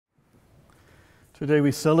Today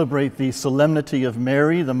we celebrate the Solemnity of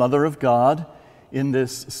Mary, the Mother of God, in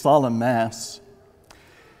this solemn Mass.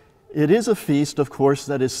 It is a feast, of course,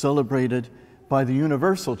 that is celebrated by the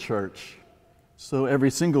universal Church. So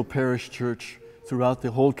every single parish church throughout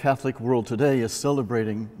the whole Catholic world today is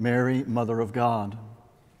celebrating Mary, Mother of God.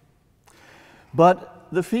 But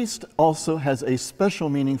the feast also has a special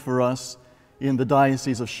meaning for us in the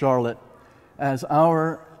Diocese of Charlotte as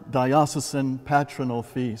our diocesan patronal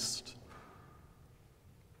feast.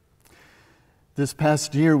 This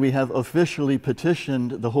past year, we have officially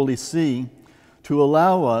petitioned the Holy See to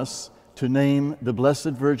allow us to name the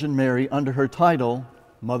Blessed Virgin Mary under her title,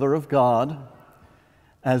 Mother of God,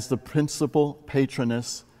 as the principal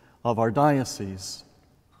patroness of our diocese.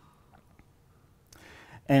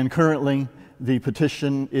 And currently, the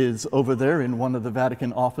petition is over there in one of the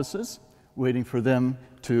Vatican offices, waiting for them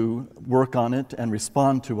to work on it and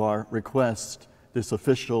respond to our request, this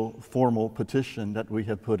official formal petition that we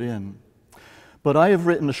have put in. But I have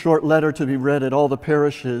written a short letter to be read at all the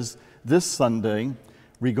parishes this Sunday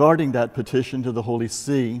regarding that petition to the Holy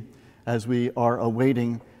See as we are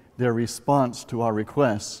awaiting their response to our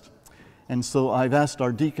request. And so I've asked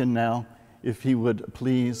our deacon now if he would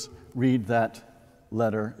please read that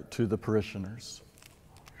letter to the parishioners.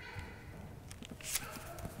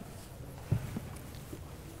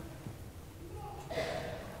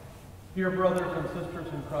 Dear brothers and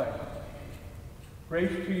sisters in Christ,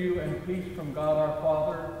 grace to you and peace from God our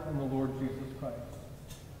Father and the Lord Jesus Christ.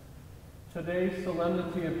 Today's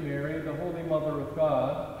Solemnity of Mary, the Holy Mother of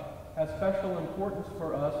God, has special importance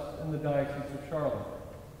for us in the Diocese of Charlotte.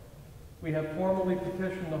 We have formally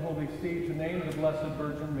petitioned the Holy See to name the Blessed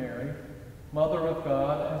Virgin Mary, Mother of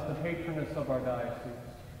God, as the patroness of our diocese.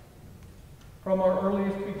 From our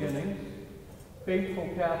earliest beginnings, faithful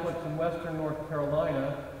Catholics in Western North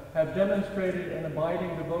Carolina have demonstrated an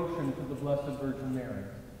abiding devotion to the Blessed Virgin Mary.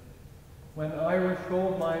 When Irish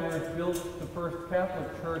gold miners built the first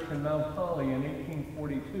Catholic church in Mount Holly in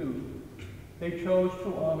 1842, they chose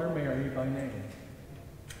to honor Mary by name.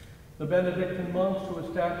 The Benedictine monks who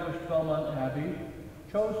established Belmont Abbey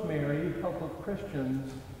chose Mary, Help of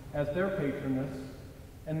Christians, as their patroness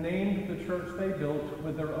and named the church they built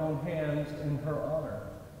with their own hands in her honor.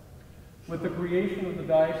 With the creation of the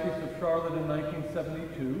Diocese of Charlotte in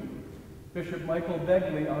 1972, Bishop Michael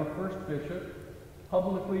Begley, our first bishop,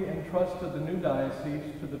 publicly entrusted the new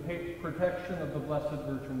diocese to the protection of the Blessed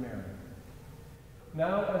Virgin Mary.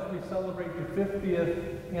 Now, as we celebrate the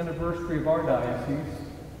 50th anniversary of our diocese,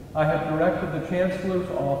 I have directed the Chancellor's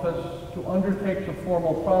office to undertake the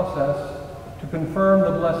formal process to confirm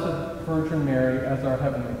the Blessed Virgin Mary as our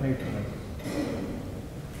heavenly patroness.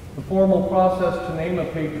 The formal process to name a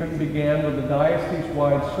patron began with a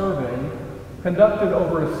diocese-wide survey conducted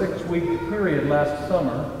over a 6-week period last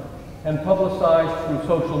summer and publicized through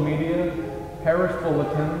social media, parish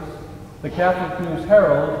bulletins, the Catholic News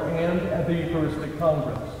Herald, and at the Eucharistic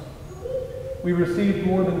Congress. We received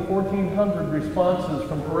more than 1,400 responses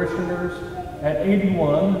from parishioners at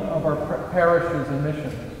 81 of our parishes and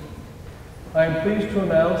missions. I am pleased to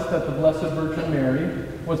announce that the Blessed Virgin Mary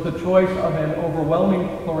was the choice of an overwhelming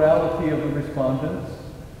plurality of the respondents,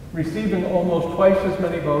 receiving almost twice as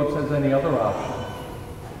many votes as any other option.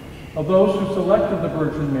 Of those who selected the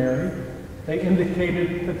Virgin Mary, they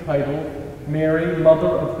indicated the title, Mary, Mother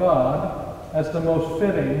of God, as the most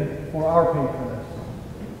fitting for our patroness.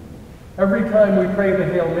 Every time we pray the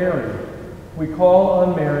Hail Mary, we call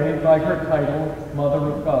on Mary by her title, Mother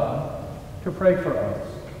of God, to pray for us.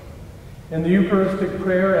 In the Eucharistic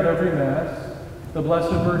prayer at every Mass, the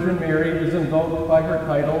Blessed Virgin Mary is invoked by her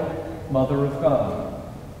title, Mother of God.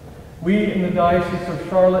 We in the Diocese of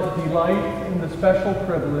Charlotte delight in the special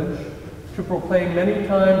privilege to proclaim many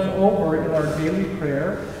times over in our daily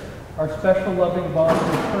prayer our special loving bond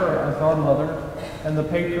with her as our Mother and the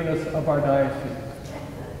patroness of our diocese.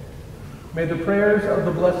 May the prayers of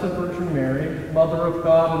the Blessed Virgin Mary, Mother of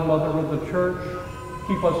God and Mother of the Church,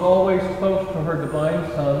 keep us always close to her divine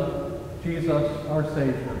Son, Jesus, our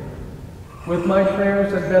Savior. With my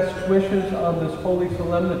prayers and best wishes on this holy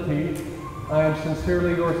solemnity, I am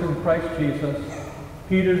sincerely yours in Christ Jesus,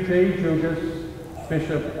 Peter J. Jugis,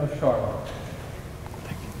 Bishop of Charlotte.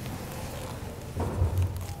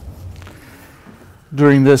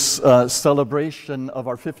 During this celebration of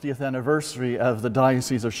our 50th anniversary of the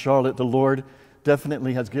Diocese of Charlotte, the Lord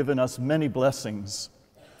definitely has given us many blessings.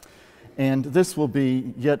 And this will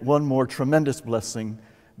be yet one more tremendous blessing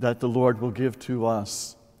that the Lord will give to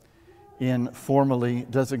us in formally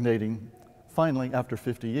designating, finally, after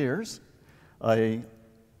 50 years, an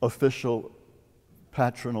official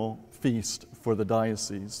patronal feast for the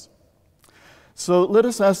diocese. So let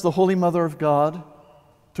us ask the Holy Mother of God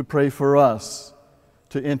to pray for us,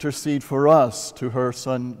 to intercede for us to her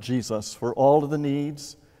Son Jesus, for all of the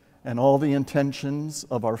needs and all the intentions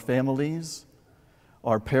of our families,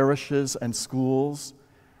 our parishes and schools,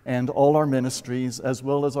 and all our ministries, as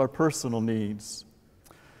well as our personal needs.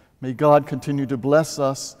 May God continue to bless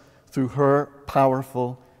us through her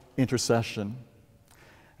powerful intercession.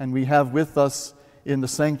 And we have with us in the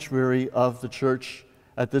sanctuary of the church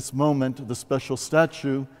at this moment the special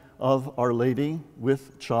statue of Our Lady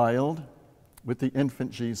with child, with the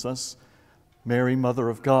infant Jesus, Mary, Mother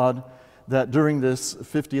of God, that during this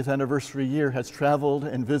 50th anniversary year has traveled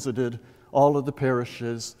and visited all of the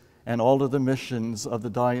parishes and all of the missions of the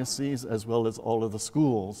diocese, as well as all of the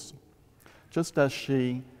schools. Just as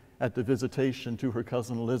she, at the visitation to her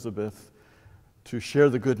cousin Elizabeth, to share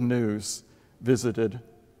the good news, visited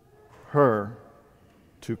her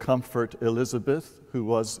to comfort Elizabeth, who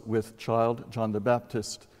was with child John the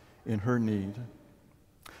Baptist in her need.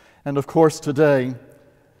 And of course, today,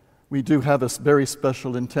 we do have a very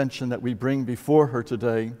special intention that we bring before her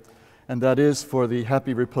today, and that is for the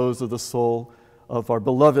happy repose of the soul of our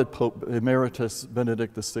beloved Pope Emeritus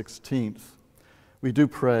Benedict XVI. We do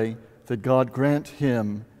pray that God grant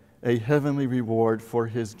him a heavenly reward for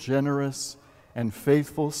his generous and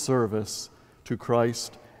faithful service to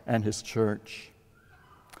Christ and his church.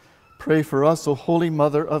 Pray for us, O Holy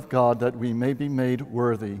Mother of God, that we may be made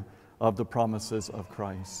worthy of the promises of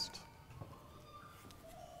Christ.